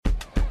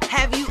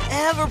Have you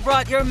ever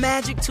brought your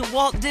magic to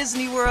Walt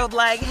Disney World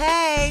like,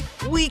 hey,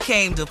 we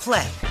came to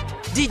play?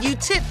 Did you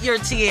tip your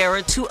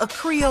tiara to a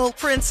Creole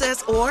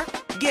princess or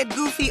get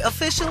goofy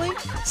officially?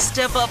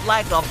 Step up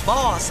like a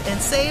boss and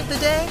save the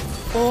day?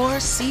 Or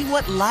see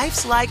what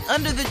life's like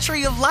under the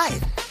tree of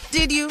life?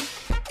 Did you?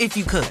 If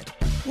you could.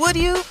 Would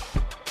you?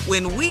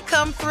 When we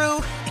come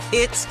through,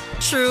 it's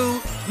true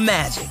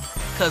magic.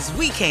 'Cause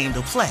we came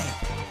to play.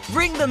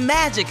 Bring the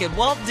magic at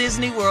Walt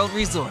Disney World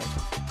Resort.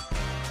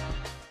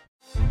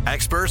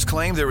 Experts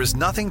claim there is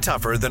nothing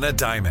tougher than a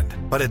diamond.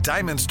 But at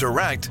Diamonds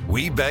Direct,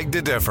 we beg to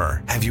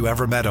differ. Have you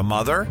ever met a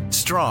mother?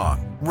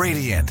 Strong,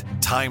 radiant,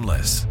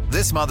 timeless.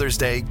 This Mother's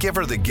Day, give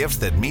her the gift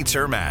that meets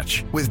her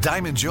match. With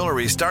diamond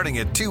jewelry starting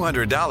at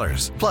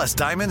 $200. Plus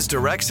Diamonds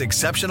Direct's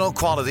exceptional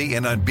quality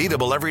and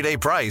unbeatable everyday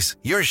price,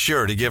 you're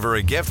sure to give her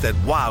a gift that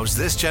wows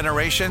this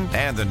generation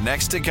and the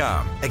next to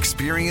come.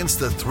 Experience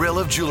the thrill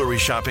of jewelry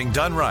shopping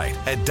done right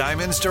at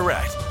Diamonds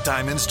Direct.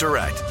 Diamonds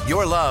Direct.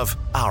 Your love,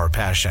 our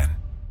passion.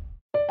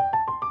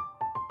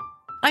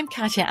 I'm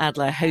Katya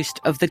Adler, host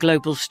of The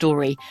Global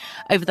Story.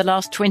 Over the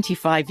last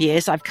 25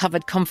 years, I've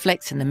covered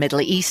conflicts in the Middle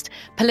East,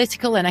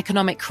 political and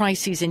economic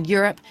crises in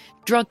Europe,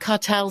 drug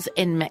cartels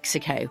in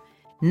Mexico.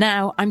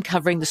 Now I'm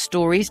covering the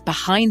stories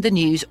behind the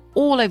news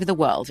all over the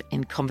world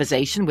in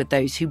conversation with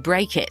those who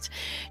break it.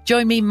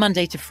 Join me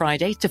Monday to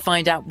Friday to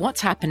find out what's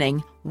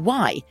happening,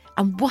 why,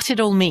 and what it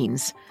all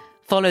means.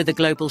 Follow The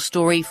Global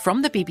Story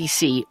from the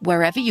BBC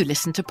wherever you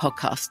listen to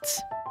podcasts.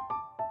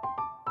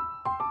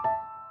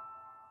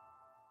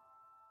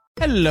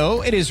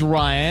 Hello, it is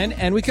Ryan,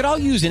 and we could all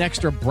use an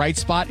extra bright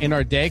spot in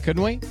our day,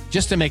 couldn't we?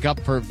 Just to make up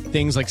for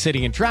things like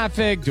sitting in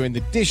traffic, doing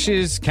the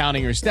dishes,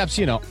 counting your steps,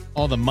 you know,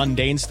 all the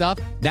mundane stuff.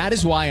 That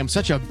is why I'm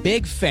such a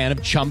big fan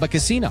of Chumba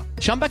Casino.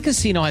 Chumba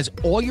Casino has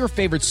all your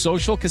favorite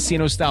social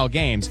casino-style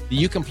games that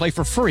you can play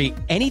for free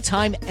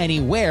anytime,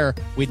 anywhere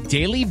with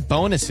daily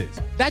bonuses.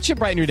 That should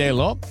brighten your day a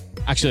little.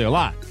 Actually, a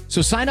lot.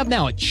 So sign up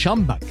now at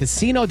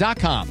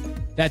ChumbaCasino.com.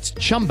 That's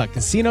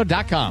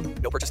ChumbaCasino.com.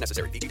 No purchase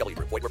necessary. VGW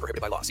Group. Void where prohibited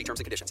by law. See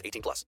terms and conditions.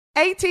 18+.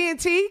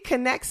 AT&T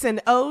connects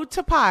an ode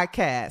to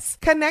podcasts.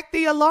 Connect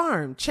the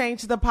alarm.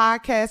 Change the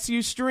podcast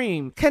you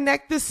stream.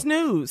 Connect the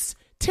snooze.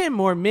 10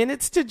 more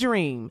minutes to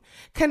dream.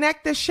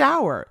 Connect the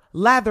shower.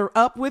 Lather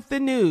up with the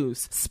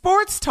news.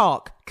 Sports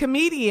talk,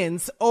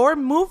 comedians, or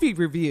movie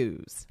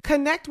reviews.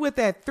 Connect with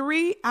that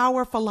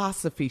 3-hour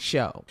philosophy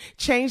show.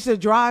 Change the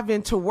drive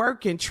into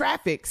work in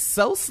traffic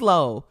so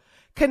slow.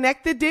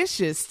 Connect the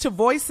dishes to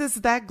voices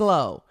that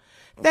glow.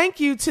 Thank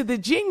you to the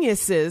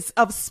geniuses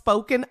of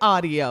spoken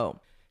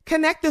audio.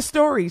 Connect the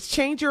stories,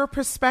 change your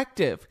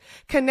perspective.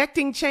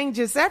 Connecting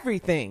changes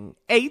everything.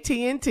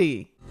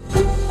 AT&T.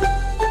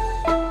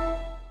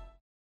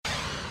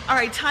 All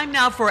right, time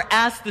now for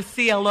Ask the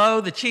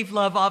CLO. The Chief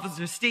Love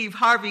Officer, Steve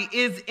Harvey,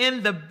 is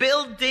in the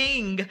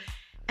building.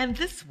 And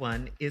this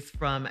one is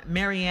from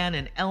Marianne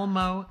in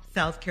Elmo,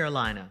 South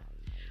Carolina.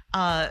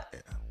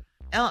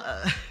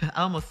 I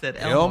almost said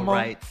Elmo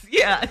writes.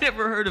 Yeah, I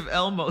never heard of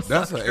Elmo,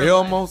 South Carolina. That's an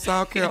Elmo,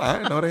 South Carolina. I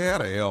didn't know they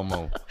had an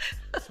Elmo,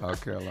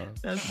 South Carolina.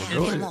 That's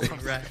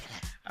right.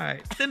 All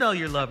right, send all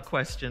your love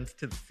questions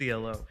to the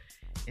CLO,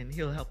 and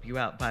he'll help you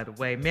out, by the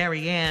way.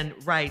 Marianne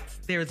writes,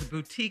 there's a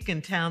boutique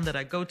in town that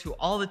I go to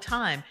all the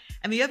time,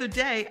 and the other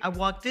day I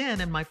walked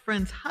in and my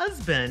friend's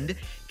husband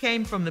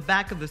came from the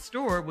back of the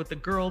store with the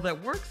girl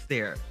that works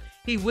there.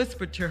 He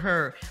whispered to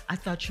her, I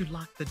thought you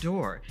locked the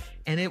door.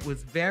 And it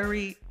was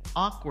very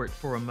awkward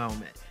for a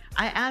moment.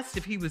 I asked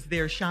if he was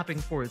there shopping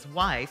for his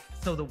wife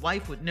so the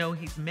wife would know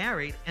he's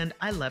married, and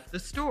I left the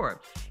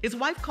store. His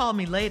wife called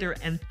me later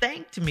and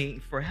thanked me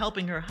for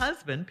helping her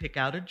husband pick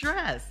out a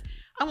dress.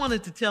 I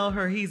wanted to tell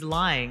her he's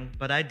lying,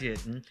 but I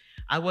didn't.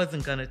 I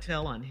wasn't going to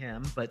tell on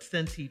him, but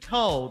since he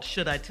told,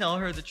 should I tell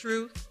her the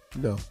truth?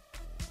 No.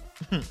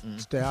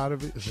 Stay out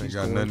of it. She's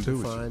going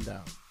to find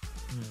out.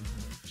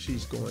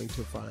 She's going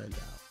to find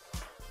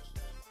out.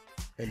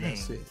 And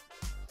that's it.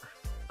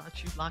 I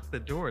thought you locked the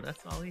door.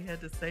 That's all he had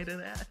to say to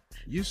that.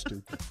 You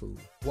stupid fool.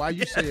 Why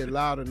you say it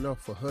loud enough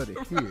for her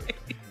to hear? Right.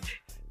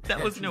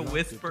 That was no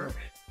whisper.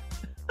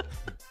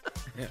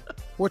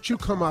 What you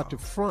come out the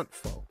front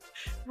for?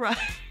 Right.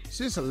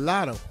 There's a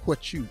lot of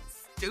what you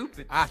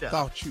stupid I stuff.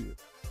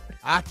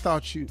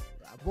 thought you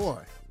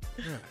boy.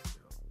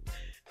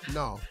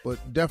 No,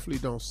 but definitely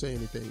don't say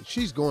anything.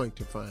 She's going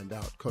to find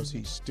out because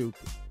he's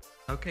stupid.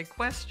 Okay,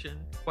 question.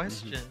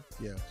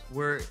 Mm-hmm. Yes.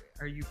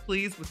 Are you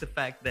pleased with the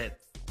fact that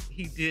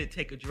he did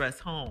take a dress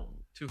home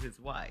to his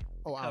wife?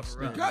 Oh,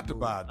 you got to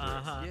buy a dress.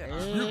 Uh-huh.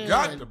 Yeah. You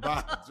got to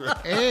buy a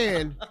dress.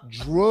 And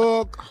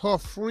drug her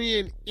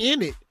friend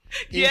in it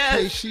in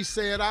case she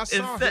said I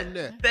saw him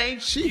there.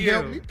 She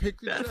helped me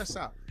pick the dress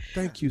out.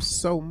 Thank you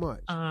so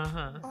much.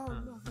 Uh-huh. Oh,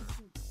 no.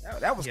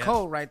 That was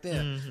cold right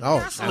there. Mm-hmm.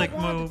 Oh, slick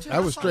move.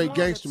 That was straight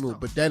gangster move,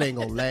 but that ain't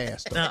gonna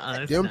last.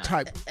 Them not.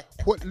 type.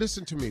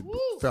 Listen to me,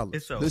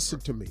 fellas. Listen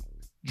to me.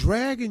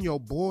 Dragging your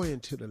boy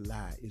into the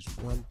lie is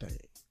one thing.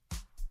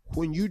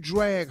 When you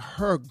drag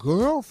her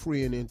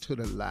girlfriend into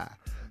the lie,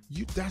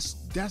 that's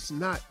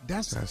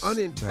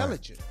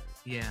unintelligent.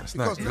 Yeah. That's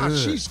because not now good.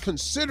 she's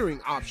considering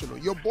optional.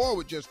 Your boy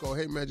would just go,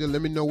 hey, man, just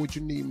let me know what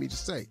you need me to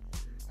say.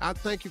 I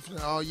thank you for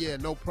that. Oh, yeah,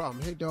 no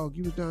problem. Hey, dog,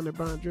 you was down there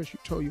buying dress. You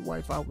told your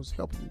wife I was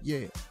helping you.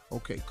 Yeah.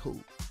 Okay, cool.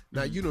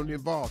 Now, you don't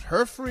involve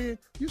her friend.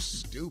 You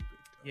stupid.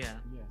 Yeah.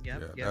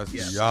 That's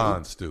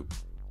beyond stupid.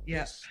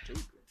 Yeah.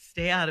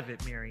 Stay out of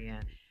it,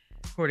 Marianne,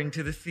 according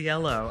to the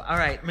CLO. All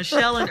right.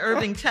 Michelle in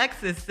Irving,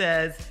 Texas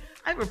says,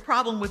 I have a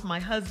problem with my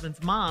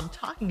husband's mom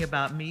talking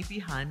about me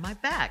behind my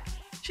back.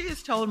 She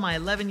has told my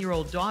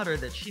 11-year-old daughter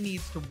that she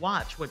needs to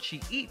watch what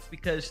she eats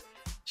because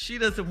she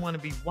doesn't want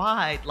to be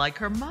wide like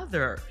her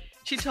mother.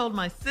 She told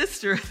my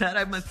sister that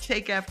I must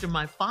take after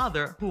my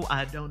father, who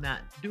I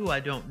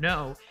don't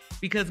know,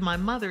 because my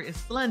mother is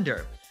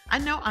slender. I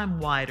know I'm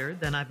wider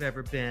than I've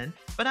ever been,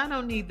 but I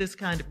don't need this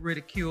kind of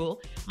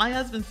ridicule. My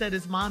husband said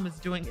his mom is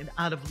doing it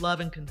out of love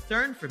and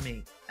concern for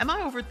me. Am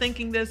I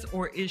overthinking this,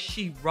 or is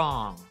she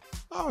wrong?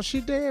 Oh,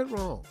 she dead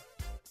wrong.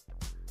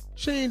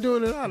 She ain't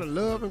doing it out of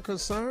love and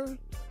concern.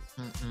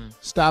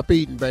 Stop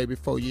eating, baby,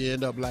 before you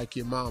end up like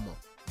your mama.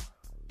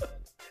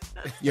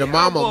 Your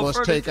mama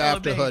must take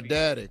after her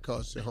daddy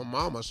because her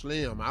mama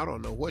slim. I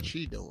don't know what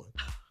she doing.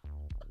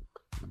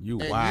 You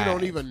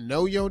don't even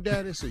know your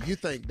daddy, so you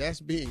think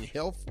that's being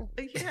helpful?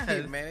 Yeah,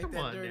 hey, man, ain't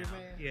that dirty,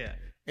 man? Yeah.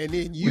 And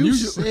then you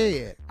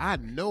said, I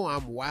know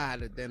I'm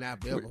wider than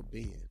I've ever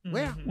been.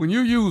 Well, when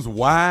you use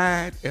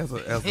wide as a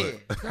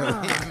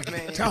God,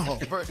 man,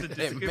 dog,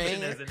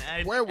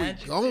 man, where we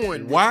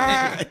going?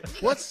 Wide?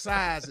 What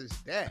size is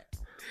that?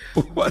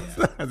 What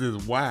size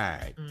is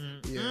wide?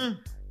 Yeah.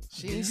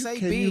 She didn't say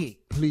big.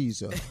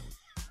 Please,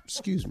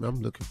 excuse me,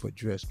 I'm looking for a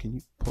dress. Can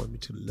you point me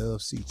to the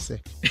love seat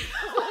section?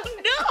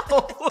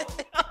 No.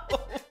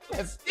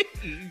 That's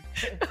Steve.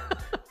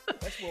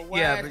 That's what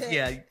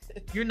wide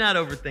you're not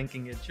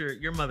overthinking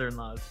it. Your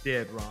mother-in-law is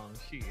dead wrong.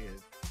 She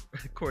is,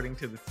 according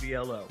to the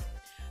CLO.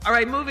 All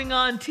right, moving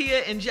on.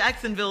 Tia in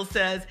Jacksonville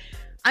says,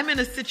 I'm in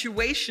a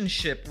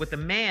situationship with a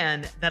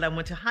man that I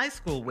went to high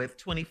school with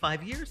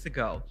 25 years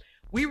ago.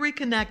 We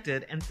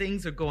reconnected and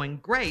things are going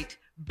great,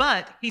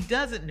 but he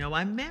doesn't know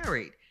I'm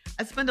married.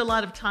 I spend a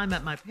lot of time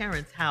at my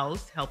parents'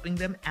 house helping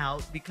them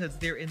out because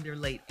they're in their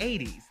late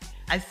 80s.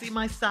 I see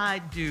my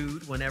side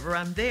dude whenever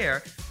I'm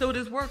there, so it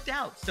has worked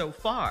out so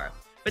far.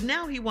 But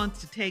now he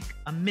wants to take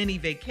a mini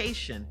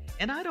vacation,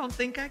 and I don't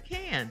think I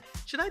can.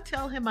 Should I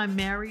tell him I'm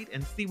married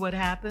and see what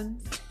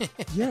happens?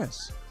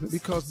 Yes,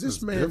 because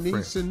this man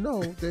needs to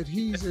know that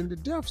he's in the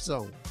death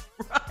zone.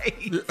 Right.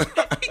 He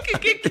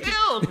could get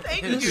killed.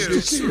 Thank you.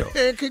 This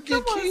man could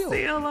get killed.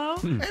 CLO.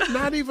 And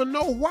not even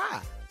know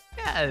why.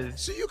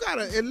 Yes. So you got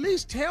to at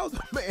least tell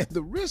the man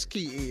the risk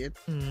he in.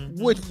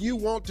 Would you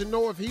want to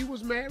know if he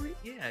was married?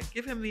 Yeah,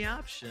 give him the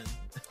option.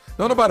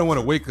 Don't nobody want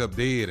to wake up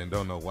dead and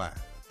don't know why.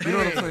 You know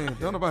what I'm saying?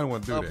 Don't nobody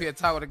want to do that. Up here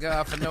talking to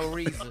God for no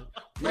reason.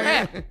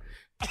 Man,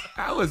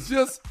 I was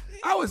just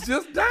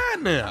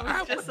dying there. I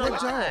was just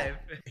alive.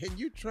 And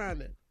you trying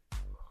to,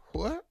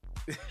 what?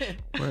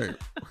 Wait.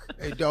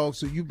 Hey, dog,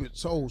 so you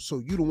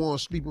don't want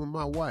to sleep with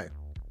my wife.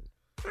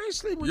 I ain't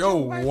sleeping with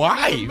your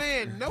wife. The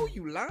man know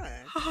you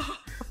lying.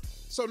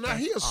 So now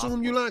he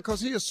assume you lying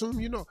because he assume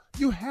you know.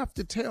 You have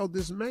to tell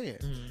this man.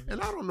 And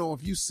I don't know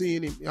if you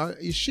seeing him.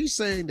 Is she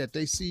saying that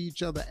they see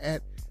each other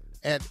at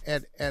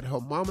her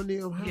mama and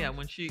them house?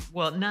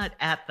 Yeah, not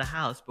at the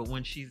house, but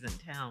when she's in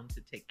town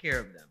to take care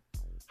of them.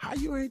 How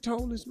you ain't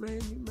told this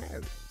man you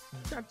married? You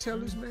gotta tell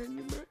this man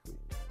you married.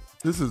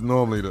 This is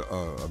normally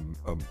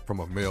from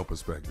a male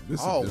perspective.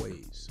 This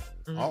always.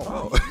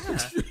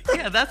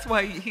 Yeah, that's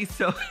why he's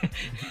so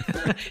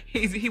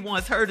he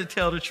wants her to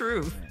tell the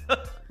truth.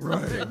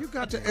 Right. Yeah, you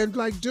got to, and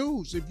like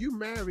dudes, if you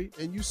married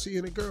and you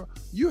seeing a girl,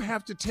 you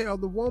have to tell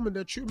the woman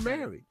that you're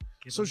married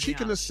so she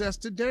can assess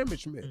the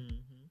damagement.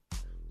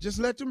 Just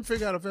let them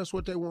figure out if that's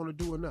what they want to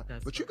do or not.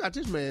 But you got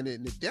this man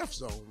in the death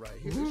zone right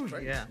here. Ooh,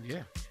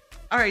 yeah.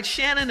 All right,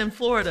 Shannon in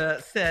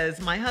Florida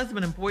says, my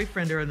husband and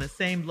boyfriend are in the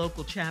same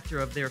local chapter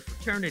of their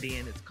fraternity,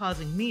 and it's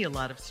causing me a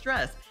lot of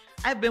stress.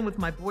 I've been with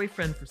my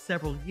boyfriend for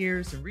several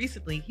years, and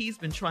recently he's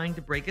been trying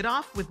to break it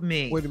off with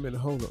me. Wait a minute,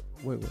 hold up.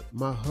 Wait.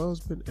 My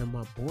husband and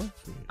my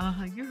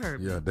boyfriend? You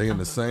heard me. Yeah, they in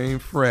the same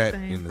frat,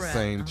 in the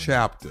same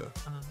chapter.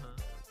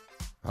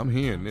 I'm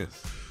hearing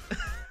this.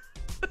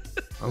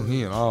 I'm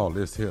hearing all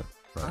this here.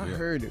 I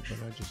heard it, but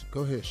I just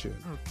go ahead, Shirley.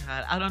 Oh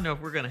God, I don't know if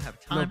we're gonna have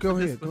time. No, go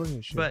for ahead, this, go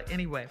ahead, Shirley. But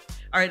anyway,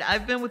 all right.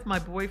 I've been with my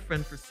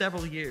boyfriend for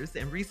several years,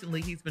 and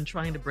recently he's been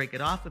trying to break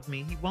it off with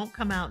me. He won't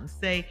come out and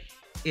say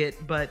it,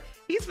 but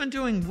he's been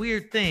doing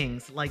weird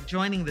things, like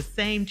joining the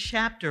same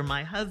chapter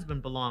my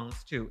husband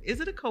belongs to. Is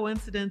it a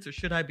coincidence, or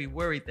should I be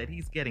worried that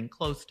he's getting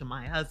close to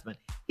my husband?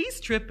 He's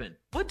tripping.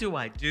 What do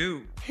I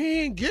do?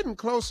 He ain't getting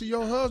close to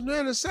your husband. They're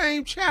in the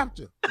same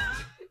chapter.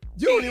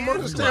 You don't even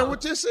understand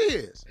what this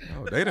is.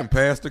 Oh, they done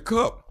passed the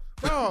cup.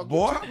 Dog,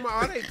 boy. Talking about,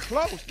 are they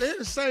close? They're in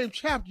the same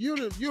chapter. You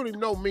don't even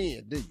know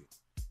men, do you?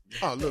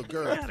 Oh, look,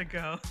 girl. Gotta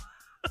go.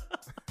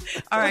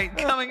 All right,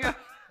 coming up.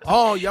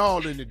 All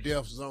y'all in the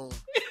death zone.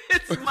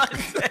 It's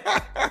Monday.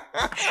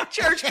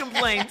 Church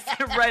complaints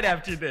right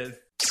after this.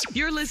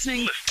 You're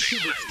listening to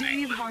the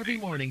Steve Harvey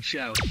Morning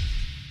Show.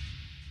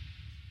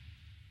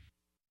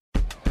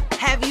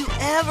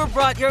 ever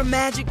brought your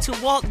magic to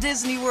Walt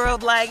Disney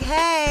World like,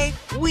 hey,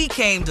 we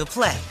came to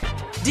play?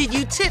 Did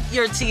you tip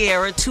your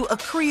tiara to a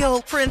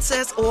Creole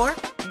princess or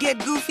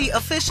get goofy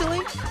officially?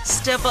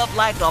 Step up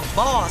like a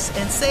boss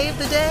and save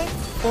the day?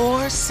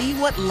 Or see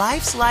what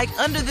life's like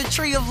under the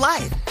tree of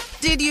life?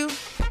 Did you?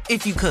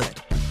 If you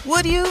could.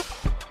 Would you?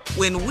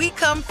 When we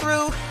come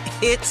through,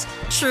 it's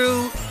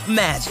true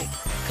magic.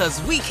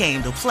 'Cause we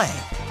came to play.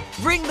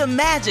 Bring the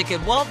magic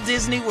at Walt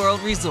Disney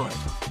World Resort.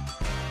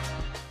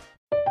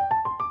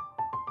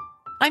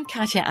 I'm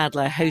Katya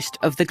Adler, host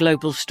of The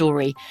Global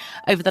Story.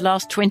 Over the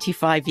last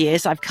 25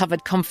 years, I've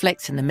covered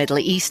conflicts in the Middle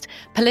East,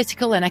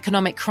 political and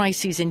economic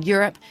crises in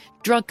Europe,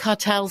 drug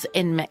cartels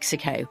in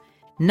Mexico.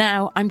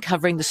 Now I'm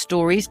covering the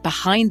stories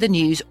behind the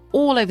news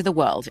all over the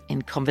world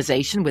in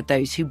conversation with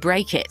those who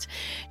break it.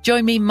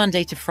 Join me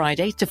Monday to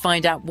Friday to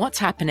find out what's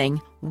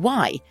happening,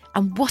 why,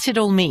 and what it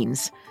all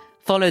means.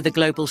 Follow The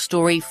Global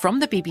Story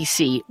from the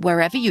BBC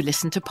wherever you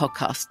listen to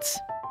podcasts.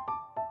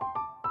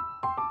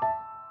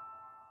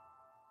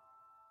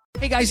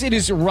 Hey guys, it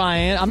is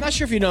Ryan. I'm not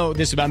sure if you know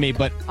this about me,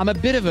 but I'm a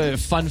bit of a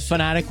fun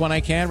fanatic when I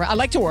can. I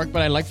like to work,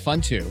 but I like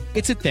fun too.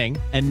 It's a thing.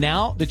 And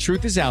now the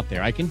truth is out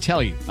there. I can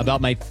tell you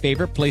about my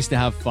favorite place to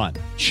have fun.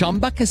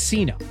 Chumba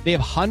Casino. They have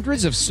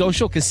hundreds of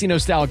social casino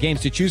style games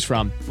to choose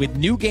from with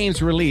new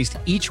games released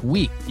each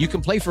week. You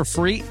can play for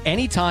free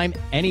anytime,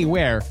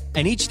 anywhere.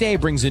 And each day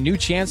brings a new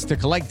chance to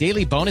collect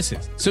daily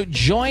bonuses. So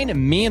join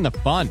me in the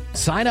fun.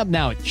 Sign up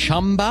now at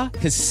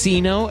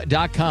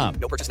ChumbaCasino.com.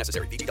 No purchase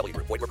necessary. VGW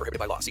Group. Void where prohibited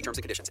by law. See terms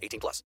and conditions.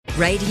 18+.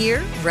 Right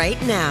here,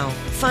 right now.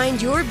 Find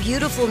your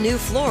beautiful new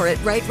floor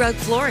at Right Rug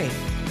Flooring.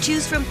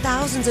 Choose from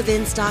thousands of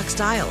in-stock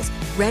styles,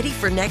 ready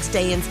for next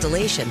day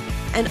installation,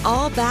 and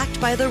all backed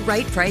by the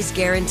right price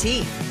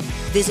guarantee.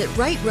 Visit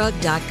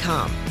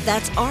rightrug.com.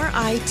 That's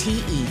RITERUG.com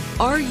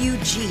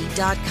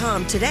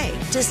today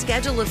to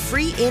schedule a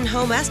free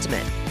in-home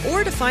estimate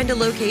or to find a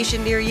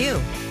location near you.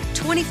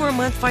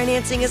 24-month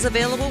financing is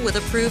available with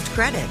approved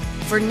credit.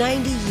 For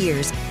 90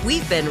 years,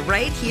 we've been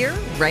right here,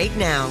 right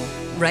now.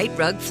 Right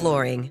Rug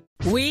Flooring.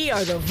 We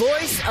are the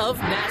voice of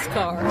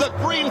NASCAR. The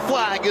green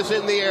flag is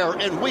in the air,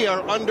 and we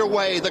are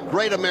underway. The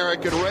Great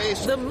American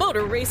Race. The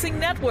Motor Racing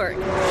Network.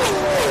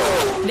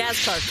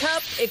 NASCAR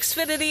Cup,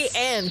 Xfinity,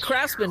 and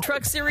Craftsman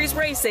Truck Series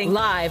Racing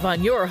live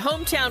on your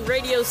hometown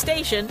radio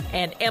station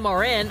and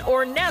MRN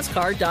or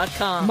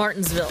NASCAR.com.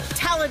 Martinsville,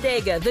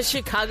 Talladega, the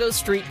Chicago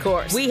Street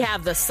Course. We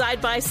have the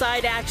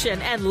side-by-side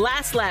action and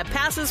last lap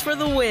passes for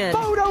the win.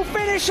 Photo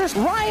finishes.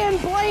 Ryan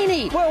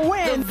Blaney will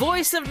win. The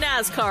voice of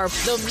NASCAR,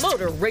 the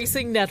Motor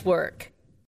Racing Network.